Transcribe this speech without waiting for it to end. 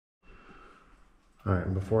All right,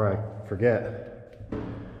 and before I forget,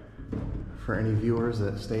 for any viewers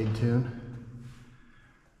that stayed tuned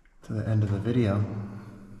to the end of the video,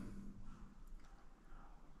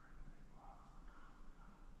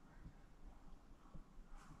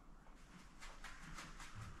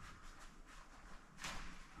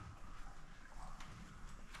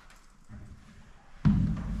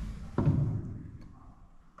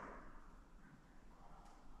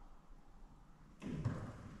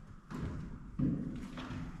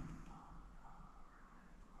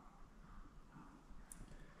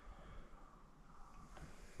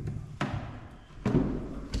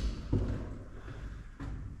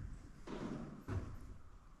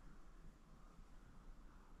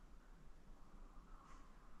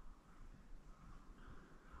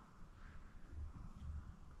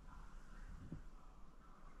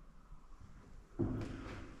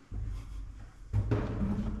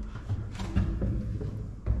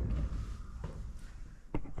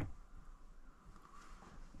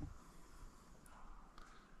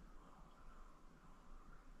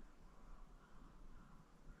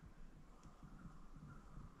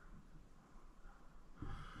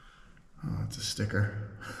 oh, it's a sticker.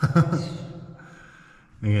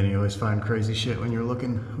 Again, you always find crazy shit when you're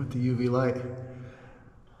looking with the UV light.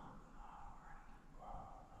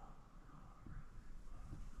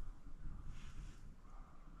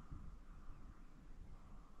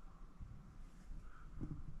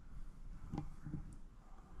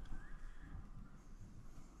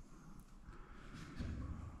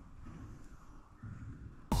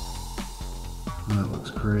 That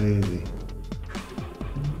looks crazy.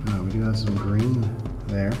 Oh, we do have some green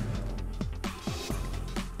there.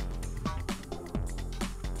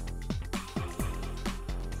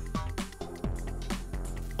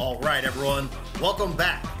 All right, everyone, welcome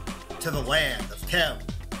back to the land of Chem.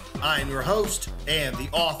 I'm your host and the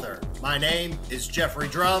author. My name is Jeffrey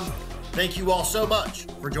Drum. Thank you all so much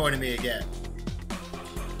for joining me again.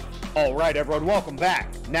 All right, everyone, welcome back.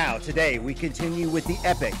 Now, today, we continue with the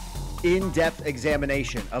epic, in-depth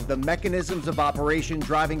examination of the mechanisms of operation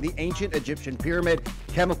driving the ancient Egyptian pyramid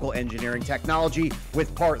chemical engineering technology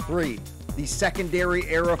with part 3, the secondary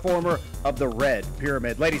era former of the Red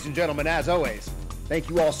Pyramid. Ladies and gentlemen, as always, thank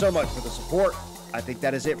you all so much for the support. I think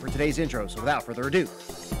that is it for today's intro, so without further ado,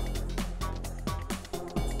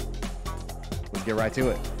 let's get right to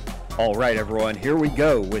it. All right, everyone, here we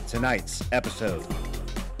go with tonight's episode.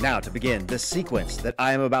 Now, to begin, the sequence that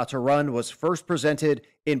I am about to run was first presented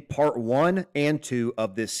in part 1 and 2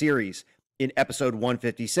 of this series, in episode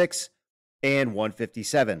 156 and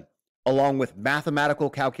 157, along with mathematical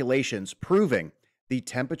calculations proving the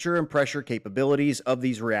temperature and pressure capabilities of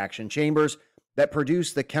these reaction chambers that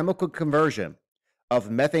produce the chemical conversion of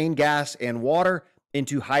methane gas and water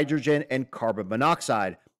into hydrogen and carbon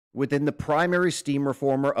monoxide within the primary steam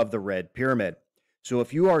reformer of the Red Pyramid. So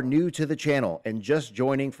if you are new to the channel and just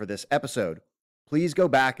joining for this episode, please go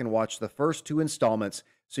back and watch the first 2 installments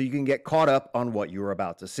so you can get caught up on what you are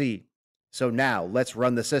about to see. So now let's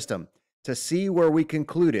run the system to see where we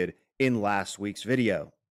concluded in last week's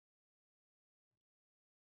video.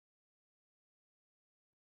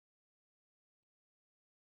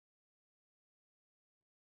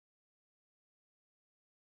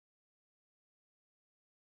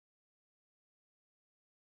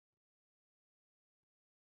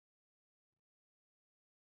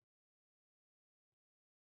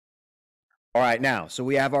 All right, now, so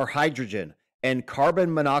we have our hydrogen and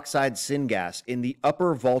carbon monoxide syngas in the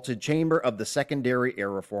upper vaulted chamber of the secondary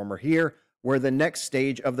air reformer here, where the next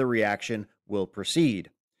stage of the reaction will proceed,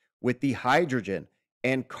 with the hydrogen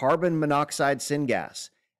and carbon monoxide syngas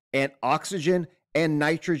and oxygen and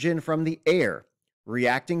nitrogen from the air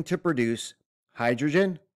reacting to produce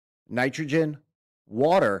hydrogen, nitrogen,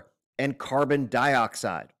 water, and carbon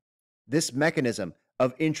dioxide. This mechanism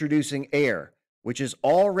of introducing air, which is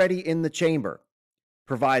already in the chamber,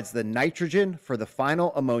 provides the nitrogen for the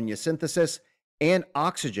final ammonia synthesis and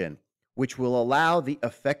oxygen, which will allow the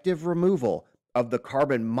effective removal of the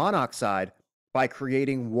carbon monoxide by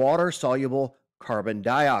creating water-soluble carbon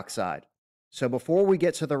dioxide. So before we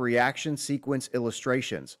get to the reaction sequence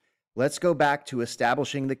illustrations, let's go back to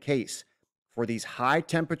establishing the case for these high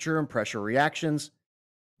temperature and pressure reactions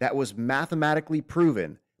that was mathematically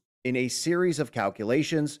proven in a series of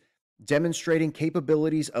calculations demonstrating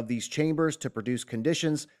capabilities of these chambers to produce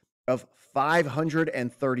conditions of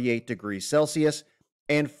 538 degrees Celsius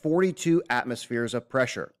and 42 atmospheres of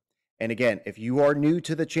pressure. And again, if you are new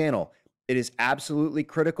to the channel, it is absolutely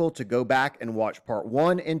critical to go back and watch part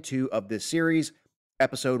 1 and 2 of this series,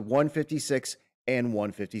 episode 156 and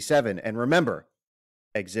 157. And remember,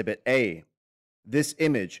 Exhibit A, this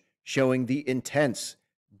image showing the intense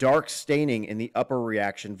dark staining in the upper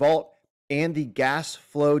reaction vault and the gas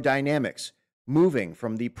flow dynamics moving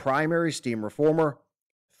from the primary steam reformer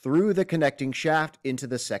through the connecting shaft into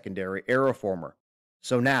the secondary aeroformer.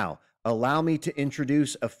 So now, allow me to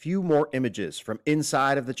introduce a few more images from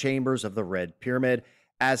inside of the chambers of the Red Pyramid,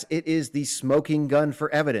 as it is the smoking gun for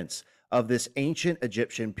evidence of this ancient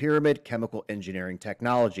Egyptian pyramid chemical engineering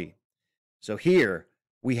technology. So here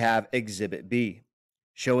we have Exhibit B,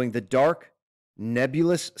 showing the dark,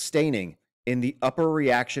 nebulous staining in the upper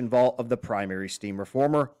reaction vault of the primary steam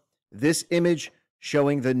reformer. This image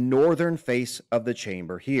showing the northern face of the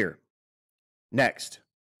chamber here. Next,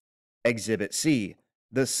 Exhibit C,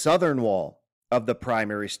 the southern wall of the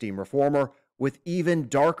primary steam reformer with even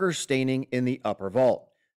darker staining in the upper vault,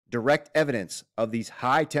 direct evidence of these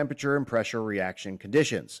high temperature and pressure reaction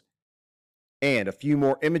conditions. And a few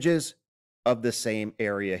more images of the same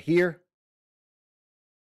area here,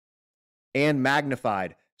 and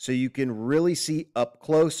magnified so you can really see up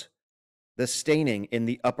close the staining in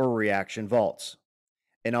the upper reaction vaults.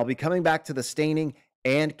 And I'll be coming back to the staining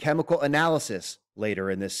and chemical analysis later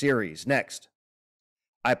in this series. Next,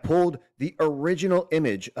 I pulled the original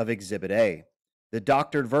image of Exhibit A, the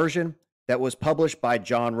doctored version that was published by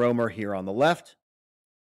John Romer here on the left,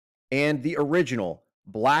 and the original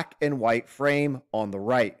black and white frame on the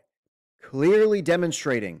right, clearly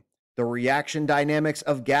demonstrating the reaction dynamics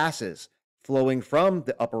of gases flowing from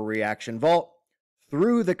the upper reaction vault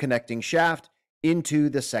through the connecting shaft into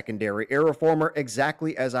the secondary aeroformer,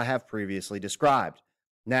 exactly as I have previously described.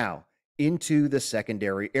 Now, into the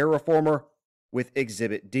secondary aeroformer with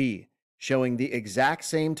Exhibit D, showing the exact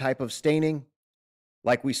same type of staining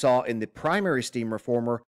like we saw in the primary steam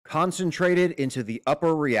reformer, concentrated into the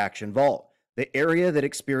upper reaction vault, the area that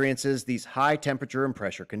experiences these high temperature and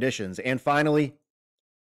pressure conditions. And finally,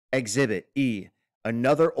 Exhibit E,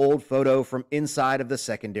 another old photo from inside of the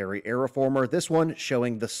secondary aeroformer, this one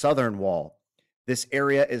showing the southern wall. This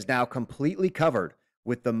area is now completely covered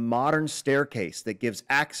with the modern staircase that gives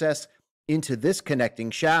access into this connecting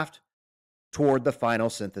shaft toward the final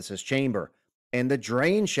synthesis chamber. And the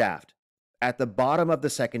drain shaft at the bottom of the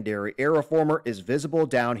secondary aeroformer is visible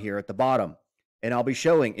down here at the bottom. And I'll be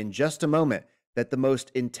showing in just a moment that the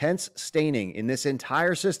most intense staining in this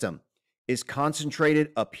entire system is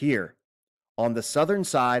concentrated up here on the southern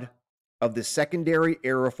side of the secondary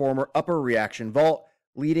aeroformer upper reaction vault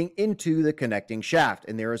leading into the connecting shaft.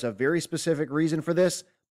 And there is a very specific reason for this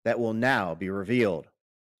that will now be revealed.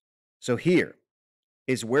 So here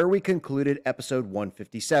is where we concluded episode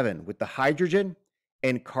 157 with the hydrogen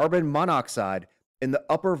and carbon monoxide in the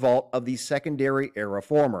upper vault of the secondary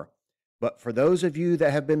aeroformer. But for those of you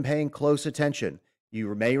that have been paying close attention,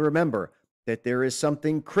 you may remember that there is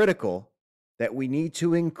something critical that we need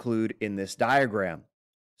to include in this diagram.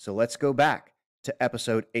 So let's go back to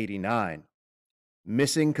episode 89.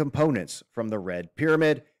 Missing components from the Red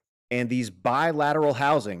Pyramid and these bilateral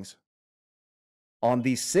housings on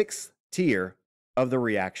the sixth tier of the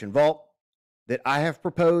reaction vault that I have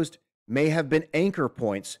proposed may have been anchor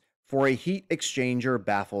points for a heat exchanger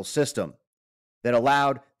baffle system that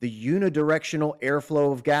allowed the unidirectional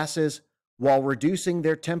airflow of gases while reducing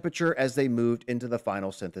their temperature as they moved into the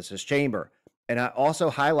final synthesis chamber. And I also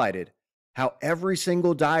highlighted how every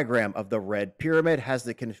single diagram of the Red Pyramid has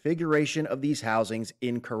the configuration of these housings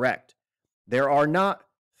incorrect. There are not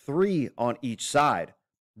 3 on each side.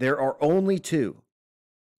 There are only 2.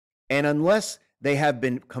 And unless they have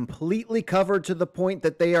been completely covered to the point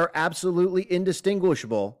that they are absolutely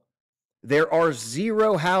indistinguishable, there are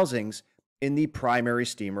 0 housings in the primary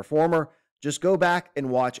steam reformer. Just go back and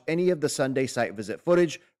watch any of the Sunday site visit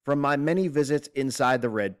footage from my many visits inside the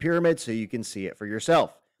Red Pyramid so you can see it for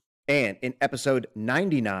yourself. And in episode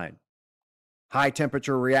 99, high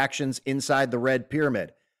temperature reactions inside the Red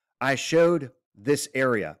Pyramid, I showed this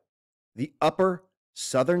area, the upper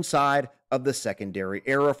southern side of the secondary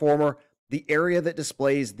aeroformer, the area that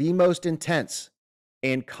displays the most intense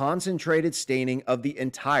and concentrated staining of the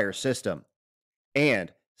entire system.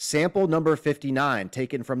 And sample number 59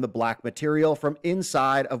 taken from the black material from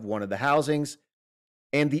inside of one of the housings,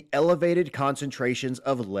 and the elevated concentrations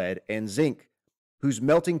of lead and zinc, whose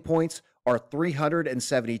melting points are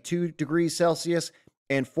 372 degrees Celsius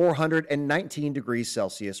and 419 degrees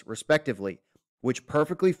Celsius respectively, which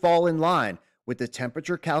perfectly fall in line with the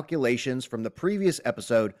temperature calculations from the previous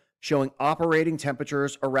episode showing operating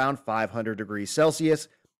temperatures around 500 degrees Celsius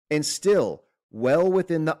and still well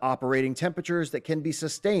within the operating temperatures that can be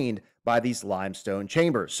sustained by these limestone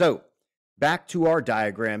chambers. So back to our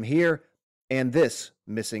diagram here and this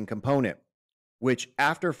missing component, which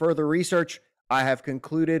after further research, I have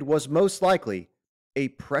concluded was most likely a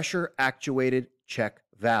pressure-actuated check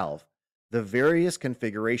valve, the various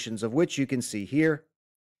configurations of which you can see here,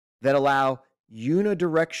 that allow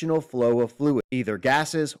unidirectional flow of fluid, either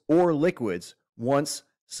gases or liquids, once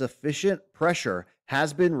sufficient pressure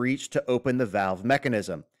has been reached to open the valve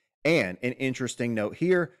mechanism. And an interesting note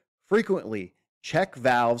here, frequently check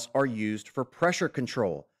valves are used for pressure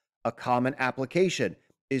control. A common application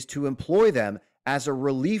is to employ them as a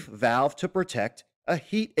relief valve to protect a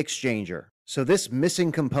heat exchanger. So this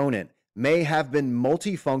missing component may have been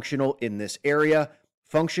multifunctional in this area,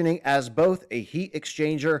 functioning as both a heat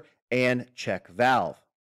exchanger and check valve.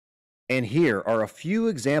 And here are a few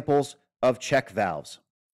examples of check valves,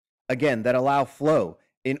 again, that allow flow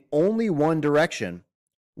in only one direction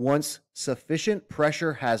once sufficient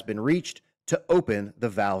pressure has been reached to open the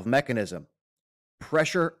valve mechanism.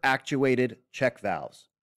 Pressure-actuated check valves.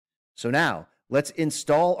 So now, let's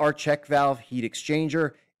install our check valve heat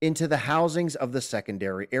exchanger into the housings of the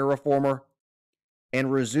secondary air reformer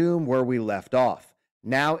and resume where we left off,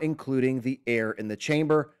 now including the air in the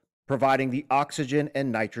chamber, providing the oxygen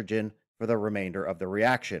and nitrogen for the remainder of the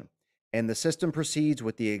reaction. And the system proceeds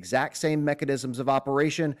with the exact same mechanisms of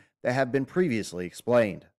operation that have been previously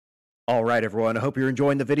explained. All right, everyone, I hope you're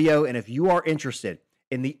enjoying the video, and if you are interested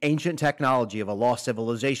in the ancient technology of a lost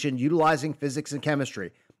civilization utilizing physics and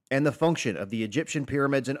chemistry and the function of the Egyptian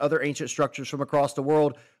pyramids and other ancient structures from across the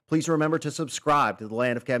world, please remember to subscribe to the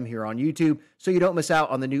Land of Chem here on YouTube so you don't miss out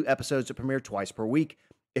on the new episodes that premiere twice per week.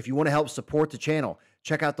 If you want to help support the channel,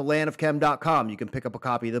 check out thelandofchem.com. You can pick up a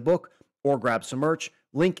copy of the book or grab some merch,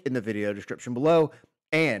 link in the video description below.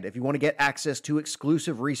 And if you want to get access to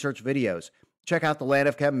exclusive research videos, check out the Land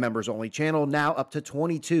of Chem members only channel, now up to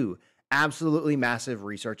 22 absolutely massive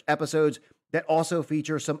research episodes that also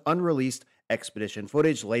feature some unreleased expedition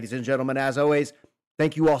footage. Ladies and gentlemen, as always,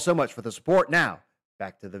 thank you all so much for the support. Now,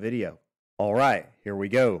 back to the video. All right, here we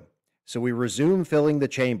go. So we resume filling the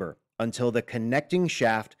chamber until the connecting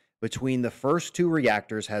shaft between the first two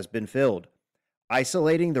reactors has been filled,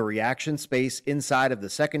 isolating the reaction space inside of the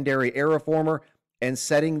secondary air reformer and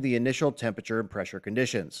setting the initial temperature and pressure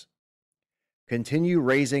conditions. Continue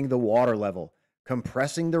raising the water level,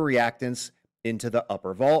 compressing the reactants into the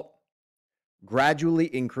upper vault,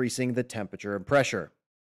 gradually increasing the temperature and pressure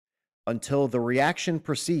until the reaction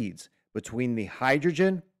proceeds between the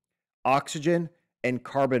hydrogen, oxygen, and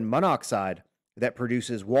carbon monoxide that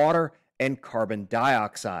produces water and carbon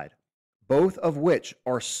dioxide, both of which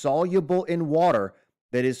are soluble in water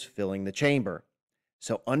that is filling the chamber.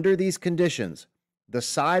 So under these conditions, the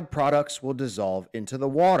side products will dissolve into the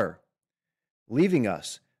water, leaving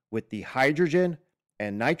us with the hydrogen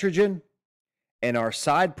and nitrogen and our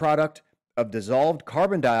side product of dissolved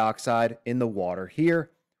carbon dioxide in the water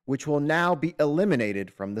here, which will now be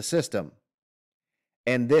eliminated from the system.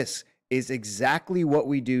 And this is exactly what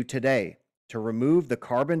we do today to remove the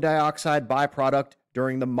carbon dioxide byproduct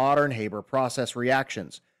during the modern Haber process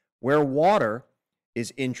reactions, where water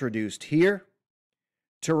is introduced here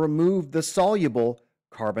to remove the soluble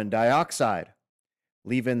carbon dioxide,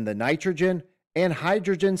 leaving the nitrogen and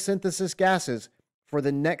hydrogen synthesis gases for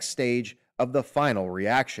the next stage of the final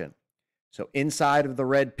reaction. So inside of the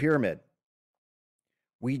red pyramid,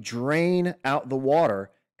 we drain out the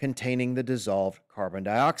water containing the dissolved carbon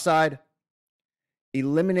dioxide,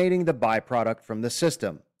 eliminating the byproduct from the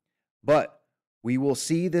system. But we will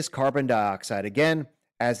see this carbon dioxide again,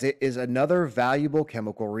 as it is another valuable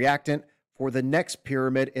chemical reactant for the next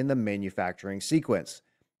pyramid in the manufacturing sequence.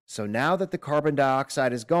 So now that the carbon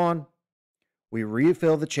dioxide is gone, we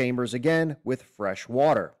refill the chambers again with fresh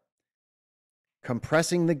water,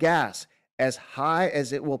 compressing the gas as high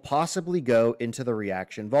as it will possibly go into the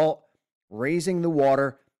reaction vault, raising the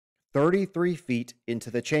water 33 feet into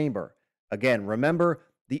the chamber. Again, remember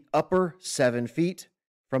the upper 7 feet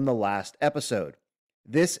from the last episode.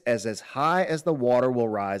 This is as high as the water will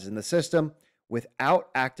rise in the system without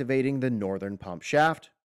activating the northern pump shaft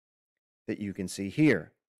that you can see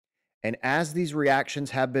here. And as these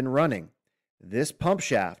reactions have been running, this pump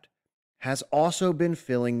shaft has also been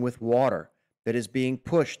filling with water that is being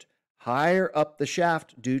pushed higher up the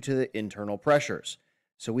shaft due to the internal pressures.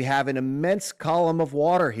 So we have an immense column of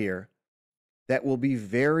water here that will be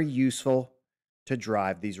very useful to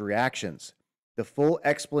drive these reactions, the full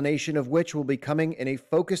explanation of which will be coming in a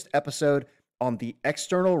focused episode on the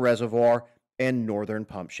external reservoir and northern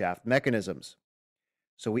pump shaft mechanisms.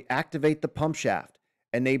 So we activate the pump shaft,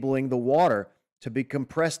 enabling the water to be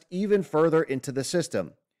compressed even further into the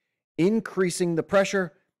system, increasing the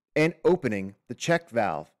pressure and opening the check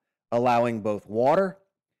valve, allowing both water,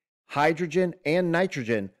 hydrogen, and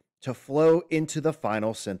nitrogen to flow into the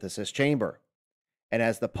final synthesis chamber. And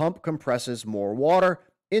as the pump compresses more water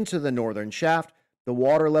into the northern shaft, the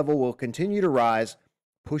water level will continue to rise,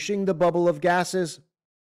 pushing the bubble of gases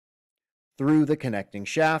through the connecting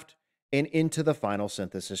shaft and into the final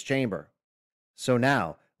synthesis chamber. So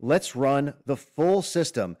now, let's run the full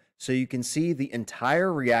system so you can see the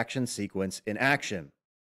entire reaction sequence in action.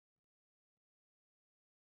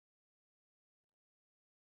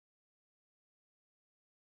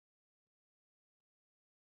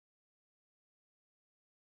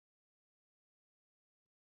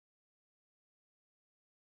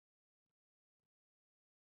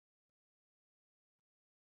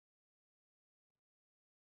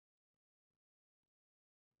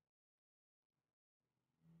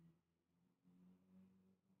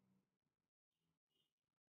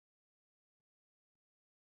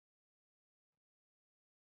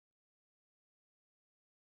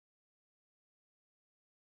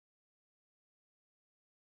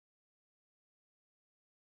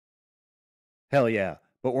 Hell yeah,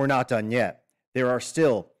 but we're not done yet. There are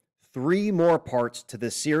still 3 more parts to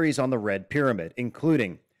this series on the Red Pyramid,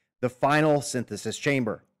 including the final synthesis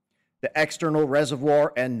chamber, the external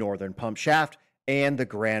reservoir and northern pump shaft, and the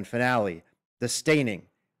grand finale, the staining,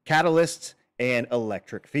 catalysts, and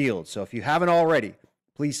electric fields. So if you haven't already,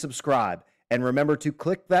 please subscribe and remember to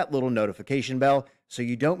click that little notification bell so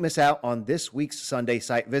you don't miss out on this week's Sunday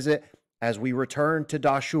site visit as we return to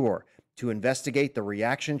Dashur to investigate the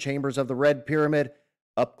reaction chambers of the Red Pyramid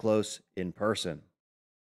up close in person.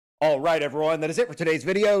 All right, everyone, that is it for today's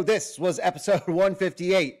video. This was episode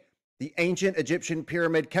 158, the Ancient Egyptian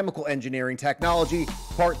Pyramid Chemical Engineering Technology,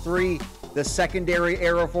 Part 3, the Secondary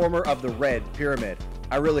Aeroformer of the Red Pyramid.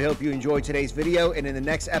 I really hope you enjoyed today's video, and in the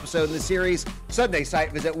next episode in the series, Sunday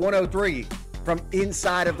Site Visit 103, from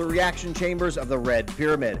inside of the reaction chambers of the Red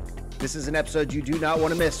Pyramid. This is an episode you do not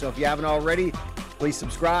want to miss, so if you haven't already, please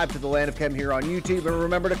subscribe to the Land of Chem here on YouTube, and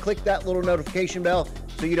remember to click that little notification bell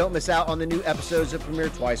so you don't miss out on the new episodes that premiere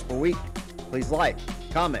twice per week. Please like,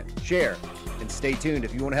 comment, share, and stay tuned.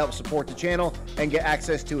 If you want to help support the channel and get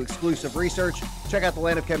access to exclusive research, check out the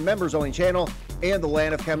Land of Chem members only channel and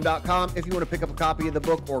thelandofchem.com if you want to pick up a copy of the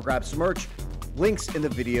book or grab some merch. Links in the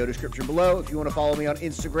video description below. If you want to follow me on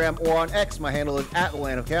Instagram or on X, my handle is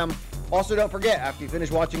 @thelandofchem. Also, don't forget, after you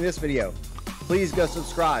finish watching this video, please go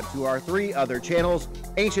subscribe to our 3 other channels,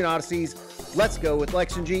 Ancient Odysseys, Let's Go with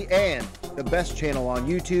Lex and G, and the best channel on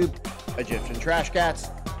YouTube, Egyptian Trash Cats.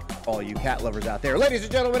 All you cat lovers out there. Ladies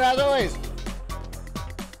and gentlemen, as always,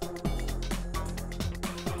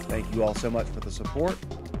 thank you all so much for the support.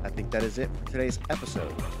 I think that is it for today's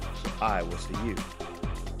episode. So I will see you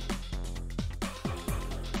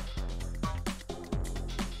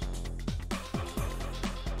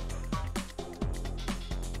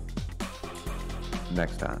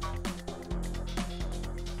next time.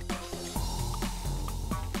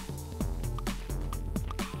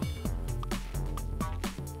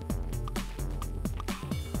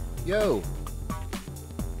 Yo,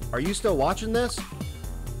 are you still watching this?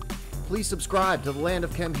 Please subscribe to the Land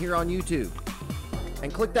of Chem here on YouTube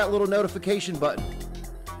and click that little notification button.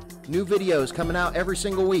 New videos coming out every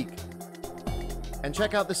single week. And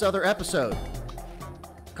check out this other episode.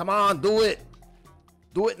 Come on, do it.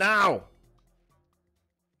 Do it now.